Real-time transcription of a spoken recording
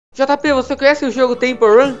JP, você conhece o jogo Temple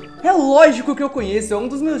Run? É lógico que eu conheço, é um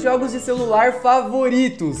dos meus jogos de celular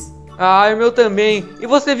favoritos. Ah, o meu também. E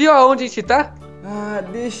você viu aonde a gente tá? Ah,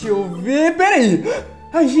 deixa eu ver, peraí.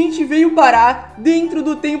 A gente veio parar dentro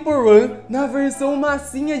do Temple Run na versão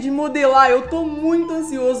massinha de modelar. Eu tô muito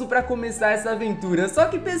ansioso pra começar essa aventura. Só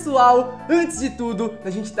que, pessoal, antes de tudo, a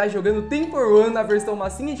gente tá jogando Temple Run na versão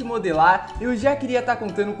massinha de modelar. Eu já queria estar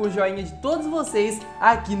contando com o joinha de todos vocês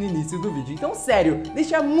aqui no início do vídeo. Então, sério,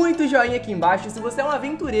 deixa muito joinha aqui embaixo. Se você é um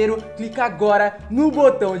aventureiro, clica agora no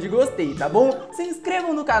botão de gostei, tá bom? Se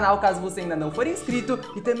inscrevam no canal caso você ainda não for inscrito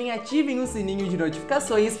e também ativem o sininho de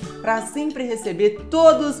notificações pra sempre receber todos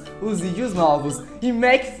os vídeos novos. E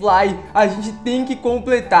McFly, a gente tem que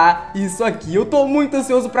completar isso aqui. Eu tô muito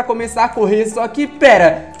ansioso pra começar a correr, só que,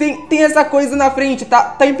 pera, tem essa coisa na frente,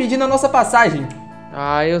 tá impedindo a nossa passagem.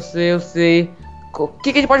 Ah, eu sei. O que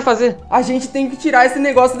a gente pode fazer? A gente tem que tirar esse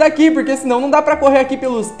negócio daqui, porque senão não dá pra correr aqui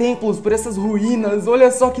pelos templos, por essas ruínas. Olha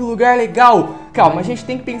só que lugar legal. Calma, a gente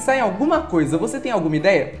tem que pensar em alguma coisa. Você tem alguma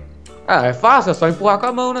ideia? Ah, é fácil, é só empurrar com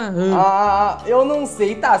a mão, né? Ah, eu não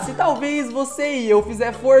sei, tá? Se talvez você e eu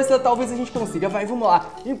fizer força, talvez a gente consiga. Vai, vamos lá.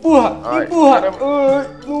 Empurra, empurra.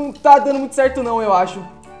 Não tá dando muito certo não, eu acho.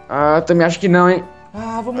 Ah, eu também acho que não, hein?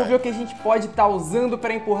 Ah, vamos ver o que a gente pode estar usando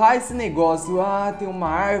pra empurrar esse negócio. Ah, tem uma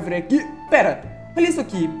árvore aqui. Pera, olha isso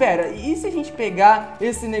aqui, pera. E se a gente pegar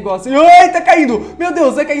esse negócio? Ai, tá caindo! Meu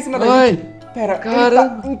Deus, vai cair em cima da gente. Pera, ele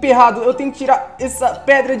tá emperrado. Eu tenho que tirar essa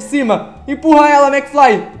pedra de cima. Empurra ela,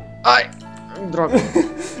 McFly. Ai, droga.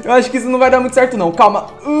 Eu acho que isso não vai dar muito certo não, calma.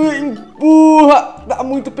 Empurra, tá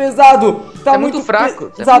muito pesado. Tá muito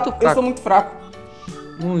fraco. Exato, eu sou muito fraco.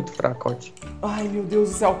 Muito fracote. Ai, meu Deus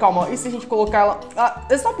do céu, calma. E se a gente colocar ela... Ah,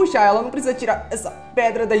 é só puxar ela, não precisa tirar essa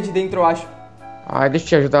pedra daí de dentro, eu acho. Ai, deixa eu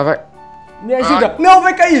te ajudar, vai. Me ajuda. Não,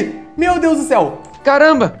 vai cair. Meu Deus do céu.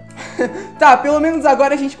 Caramba. Tá, pelo menos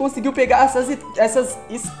agora a gente conseguiu pegar essas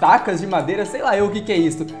estacas de madeira, sei lá eu o que é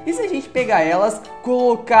isso. E se a gente pegar elas,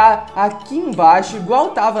 colocar aqui embaixo, igual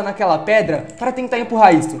tava naquela pedra, para tentar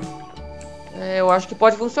empurrar isso? É, eu acho que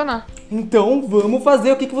pode funcionar. Então vamos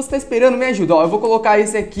fazer, o que você tá esperando? Me ajuda, ó, eu vou colocar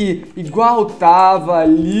esse aqui igual tava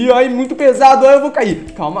ali. Ai, muito pesado, ai, eu vou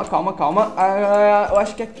cair. Calma. Eu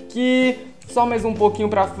acho que aqui, só mais um pouquinho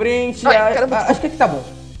pra frente. Ai, acho que aqui tá bom.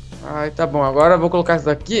 Ai, tá bom, agora eu vou colocar isso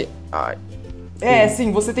daqui. Ai. É,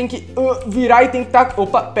 sim, você tem que virar e tentar...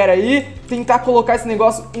 Opa, pera aí. Tentar colocar esse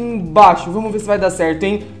negócio embaixo. Vamos ver se vai dar certo,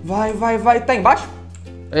 hein? Vai. Tá embaixo?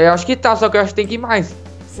 É, acho que tá, só que eu acho que tem que ir mais.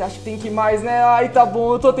 Você acha que tem que ir mais, né? Ai, tá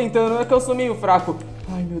bom, eu tô tentando. É que eu sou meio fraco.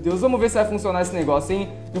 Ai, meu Deus, vamos ver se vai funcionar esse negócio, hein?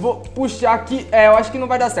 Eu vou puxar aqui. É, eu acho que não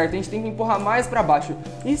vai dar certo. A gente tem que empurrar mais pra baixo.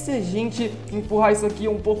 E se a gente empurrar isso aqui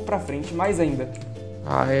um pouco pra frente? Mais ainda.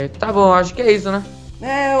 Ai, tá bom, acho que é isso, né?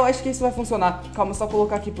 É, eu acho que isso vai funcionar. Calma, só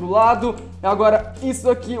colocar aqui pro lado. Agora isso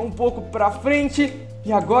aqui um pouco pra frente.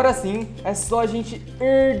 E agora sim, é só a gente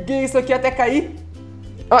erguer isso aqui até cair.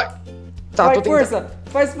 Ai, tá, Vai, força,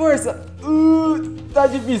 faz força. Tá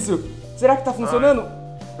difícil. Será que tá funcionando?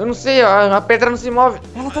 Eu não sei, a pedra não se move.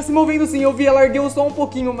 Ela tá se movendo sim, eu vi, ela ergueu só um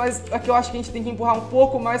pouquinho. Mas aqui eu acho que a gente tem que empurrar um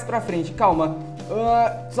pouco mais pra frente. Calma.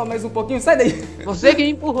 Só mais um pouquinho, sai daí. Você que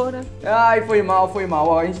me empurrou, né? Ai, foi mal.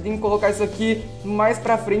 Ó, a gente tem que colocar isso aqui mais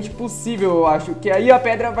pra frente possível, eu acho. Que aí a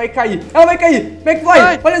pedra vai cair. Ela vai cair!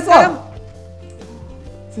 McFly, olha só! Caramba.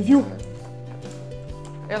 Você viu?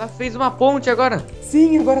 Ela fez uma ponte agora.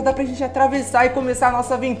 Sim, agora dá pra gente atravessar e começar a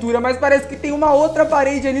nossa aventura. Mas parece que tem uma outra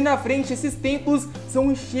parede ali na frente. Esses templos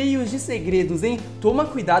são cheios de segredos, hein? Toma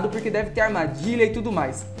cuidado porque deve ter armadilha e tudo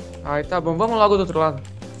mais. Ai, tá bom, vamos logo do outro lado.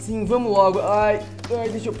 Sim, vamos logo. Ai,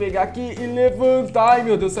 deixa eu pegar aqui e levantar. Ai,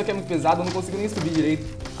 meu Deus, isso aqui é muito pesado, eu não consigo nem subir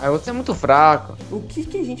direito. Ai, você é muito fraco. O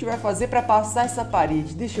que a gente vai fazer pra passar essa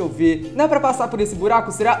parede? Deixa eu ver. Não é pra passar por esse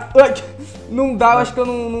buraco, será? Ai, não dá, eu acho que eu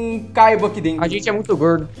não caibo aqui dentro. A gente é muito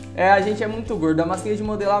gordo. É, a gente é muito gordo. A massinha de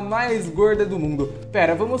modelar mais gorda do mundo.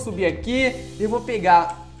 Pera, vamos subir aqui. Eu vou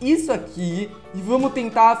pegar isso aqui e vamos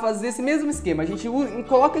tentar fazer esse mesmo esquema. A gente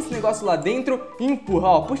coloca esse negócio lá dentro e empurra,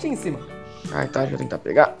 ó, puxa em cima. Ai, tá, deixa eu tentar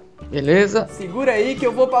pegar. Beleza. Segura aí que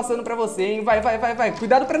eu vou passando pra você, hein. Vai.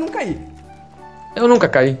 Cuidado pra não cair. Eu nunca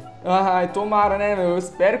caí. Ai, tomara, né, meu? Eu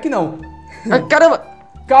espero que não. Ai, caramba.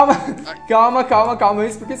 Calma.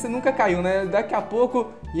 Isso porque você nunca caiu, né? Daqui a pouco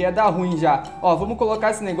ia dar ruim já. Ó, vamos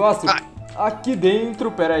colocar esse negócio aqui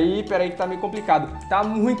dentro. Pera aí que tá meio complicado. Tá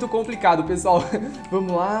muito complicado, pessoal.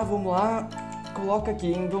 Vamos lá. Coloca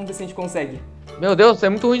aqui, hein? Vamos ver se a gente consegue. Meu Deus, você é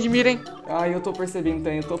muito ruim de mira, hein? Ai, eu tô percebendo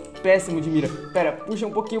também, eu tô péssimo de mira. Pera, puxa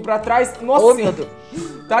um pouquinho pra trás. Nossa, meu Deus.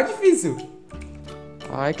 Tá difícil.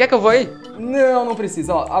 Ai, quer que eu vou aí? Não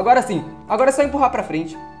precisa, ó. Agora sim. Agora é só empurrar pra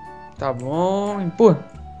frente. Tá bom, empurra.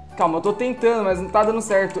 Calma, eu tô tentando, mas não tá dando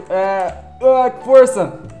certo.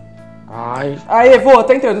 Força. Ai, Aê, voa,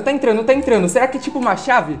 tá entrando. Será que é tipo uma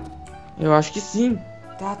chave? eu acho que sim.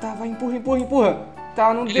 Tá, vai, empurra.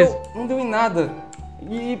 Tá, Beleza. não deu em nada.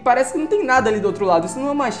 E parece que não tem nada ali do outro lado, isso não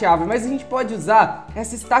é uma chave, mas a gente pode usar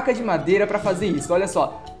essa estaca de madeira pra fazer isso, olha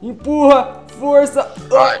só. Empurra, força,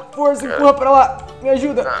 empurra pra lá, me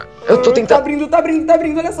ajuda. Eu tô tentando. Tá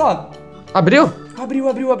abrindo, olha só. Abriu?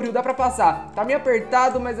 Abriu, dá pra passar. Tá meio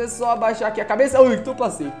apertado, mas é só abaixar aqui a cabeça. Ui, tô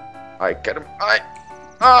passei. Ai, quero. Ai.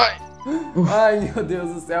 Ai, meu Deus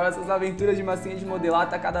do céu, essas aventuras de massinha de modelar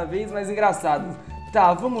tá cada vez mais engraçadas.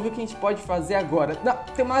 Tá, vamos ver o que a gente pode fazer agora. Não,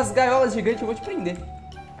 tem umas gaiolas gigantes, eu vou te prender.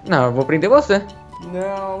 Não, eu vou prender você.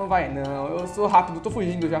 Não vai não, eu sou rápido, tô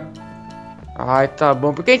fugindo já. Ai, tá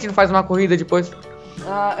bom. Por que a gente não faz uma corrida depois?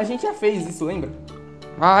 A gente já fez isso, lembra?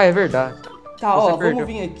 Ah, é verdade. Tá, Você ó, perdeu. vamos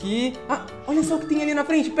vir aqui. Ah, olha só o que tem ali na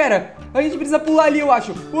frente, pera. A gente precisa pular ali, eu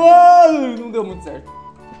acho. Uou, não deu muito certo.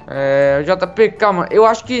 JP, calma. Eu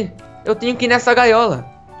acho que eu tenho que ir nessa gaiola.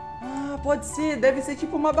 Ah, pode ser, deve ser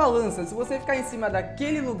tipo uma balança. Se você ficar em cima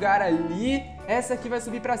daquele lugar ali, essa aqui vai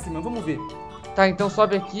subir pra cima, vamos ver. Tá, então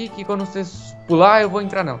sobe aqui que quando você pular eu vou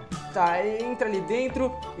entrar não. Tá, entra ali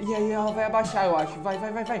dentro e aí ela vai abaixar, eu acho. Vai.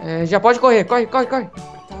 Já pode correr, corre.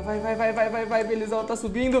 Tá, vai, beleza, ela tá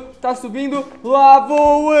subindo. Lá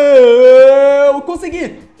vou eu!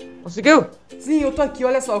 Consegui! Conseguiu? Sim, eu tô aqui,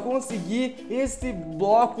 olha só, eu consegui esse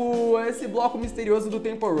bloco misterioso do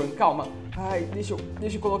Temple Run. Calma. Ai, deixa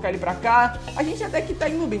eu colocar ele pra cá. A gente até que tá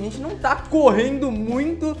indo bem, a gente não tá correndo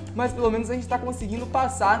muito, mas pelo menos a gente tá conseguindo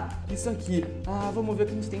passar isso aqui. Ah, vamos ver o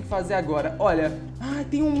que a gente tem que fazer agora. Olha,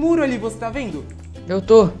 tem um muro ali, você tá vendo? Eu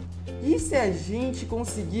tô. E se a gente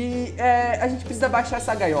conseguir... a gente precisa baixar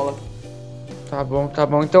essa gaiola. Tá bom.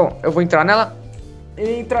 Então eu vou entrar nela.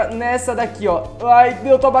 Entra nessa daqui, ó. Ai,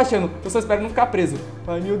 eu tô abaixando. Eu só espero não ficar preso.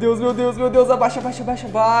 Ai, meu Deus. Abaixa.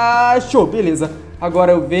 Baixou, beleza.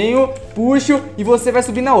 Agora eu venho, puxo e você vai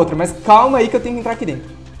subir na outra. Mas calma aí que eu tenho que entrar aqui dentro.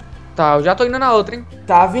 Tá, eu já tô indo na outra, hein?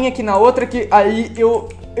 Tá, vem aqui na outra que aí eu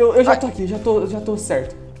já tô aqui, já tô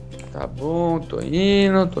certo. Tá bom, tô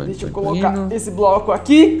indo. Deixa eu colocar esse bloco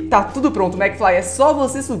aqui. Tá, tudo pronto, McFly. É só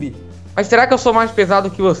você subir. Mas será que eu sou mais pesado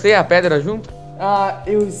que você e a pedra junto? Ah,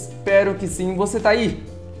 eu espero que sim. Você tá aí?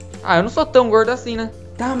 Ah, eu não sou tão gordo assim, né?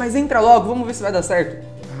 Tá, mas entra logo, vamos ver se vai dar certo.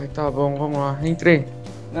 Ai, tá bom, vamos lá. Entrei.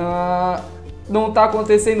 Não tá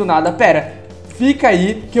acontecendo nada. Pera, fica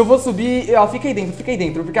aí que eu vou subir. Ó, fica aí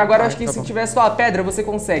dentro. Porque agora eu acho que tá se bom. tiver só a pedra, você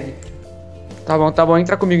consegue. Tá bom,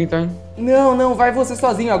 entra comigo então, hein? Não, vai você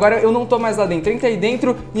sozinho. Agora eu não tô mais lá dentro. Entra aí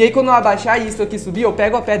dentro. E aí quando eu abaixar e isso aqui subir, eu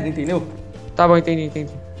pego a pedra, entendeu? Tá bom, entendi.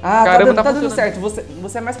 Ah, Caramba, tá dando funcionando. certo.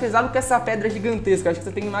 Você é mais pesado que essa pedra gigantesca. Acho que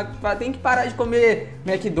você tem que parar de comer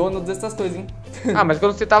McDonald's, essas coisas, hein? Ah, mas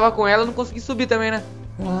quando você tava com ela, eu não consegui subir também, né?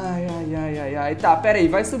 Ai. Tá, pera aí,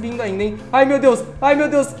 vai subindo ainda, hein? Ai, meu Deus.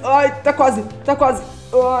 Ai, tá quase.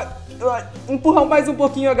 Ai. Empurra mais um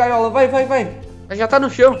pouquinho a gaiola. Vai. Mas já tá no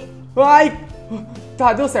chão. Ai.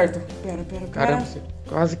 Tá, deu certo. Pera. Caramba, você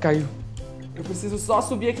quase caiu. Eu preciso só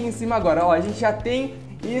subir aqui em cima agora. Ó, a gente já tem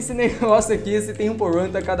esse negócio aqui. Esse Temple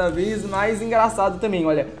Run tá cada vez mais engraçado também,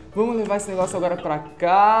 olha. Vamos levar esse negócio agora pra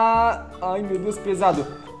cá. Ai, meu Deus, pesado.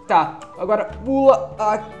 Tá, agora pula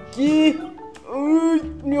aqui. Ai,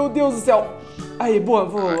 meu Deus do céu. Aí, boa.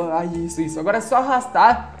 Ai, isso. Agora é só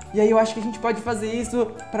arrastar. E aí eu acho que a gente pode fazer isso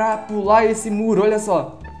pra pular esse muro, olha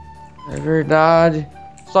só. É verdade.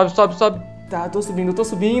 Sobe. Tá, tô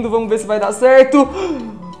subindo. Vamos ver se vai dar certo.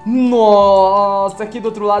 Nossa, aqui do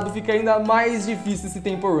outro lado fica ainda mais difícil esse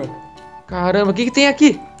Temple Run. Caramba, o que tem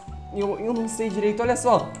aqui? Eu não sei direito, olha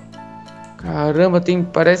só. Caramba,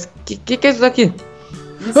 parece... Que é isso daqui?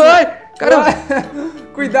 Isso... Ai, caramba.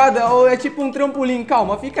 Cuidado, é tipo um trampolim.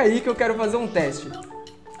 Calma, fica aí que eu quero fazer um teste.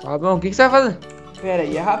 Tá bom, o que você vai fazer? Pera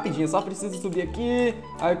aí, é rapidinho, só preciso subir aqui.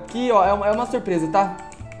 Aqui, ó, é uma surpresa, tá?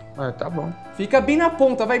 Tá bom. Fica bem na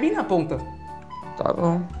ponta, vai bem na ponta. Tá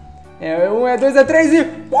bom. É 1, é 2, é 3 e...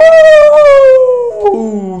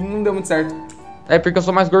 Não deu muito certo. É porque eu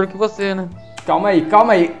sou mais gordo que você, né? Calma aí.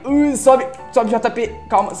 Sobe, JP.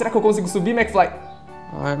 Calma, será que eu consigo subir, McFly?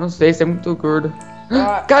 Ah, eu não sei, você é muito gordo.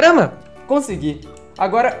 Ah, Caramba! consegui.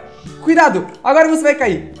 Agora, cuidado! Agora você vai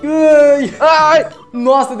cair. Ai!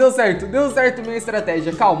 Nossa, deu certo minha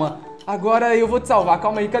estratégia. Calma. Agora eu vou te salvar.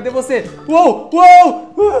 Calma aí, cadê você? Uou!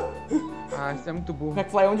 Ah, você é muito burro.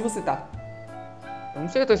 McFly, onde você tá? Eu não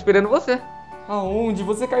sei, eu tô esperando você. Aonde?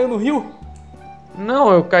 Você caiu no rio? Não,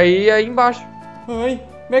 eu caí aí embaixo. Ai,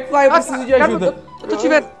 McFly, eu preciso de ajuda. Eu tô te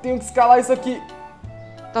vendo. Tenho que escalar isso aqui.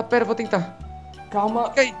 Tá, pera, eu vou tentar. Calma.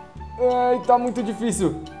 Fica aí. Ai, tá muito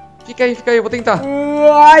difícil. Fica aí, eu vou tentar.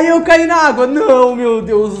 Ai, eu caí na água. Não, meu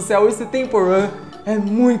Deus do céu, esse Temple Run é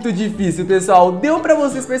muito difícil, pessoal. Deu pra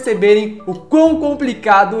vocês perceberem o quão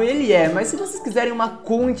complicado ele é. Mas se vocês quiserem uma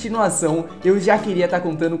continuação, eu já queria estar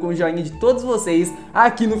contando com o joinha de todos vocês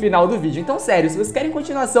aqui no final do vídeo. Então, sério, se vocês querem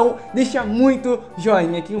continuação, deixa muito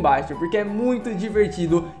joinha aqui embaixo, porque é muito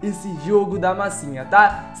divertido esse jogo da massinha,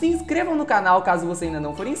 tá? Se inscrevam no canal caso você ainda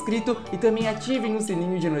não for inscrito e também ativem o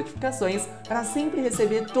sininho de notificações para sempre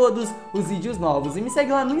receber todos os vídeos novos. E me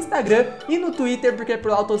segue lá no Instagram e no Twitter, porque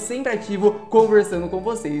por lá eu tô sempre ativo conversando com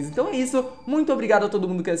vocês. Então é isso, muito obrigado a todo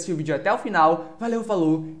mundo que assistiu o vídeo até o final, valeu,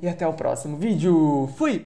 falou e até o próximo vídeo, fui!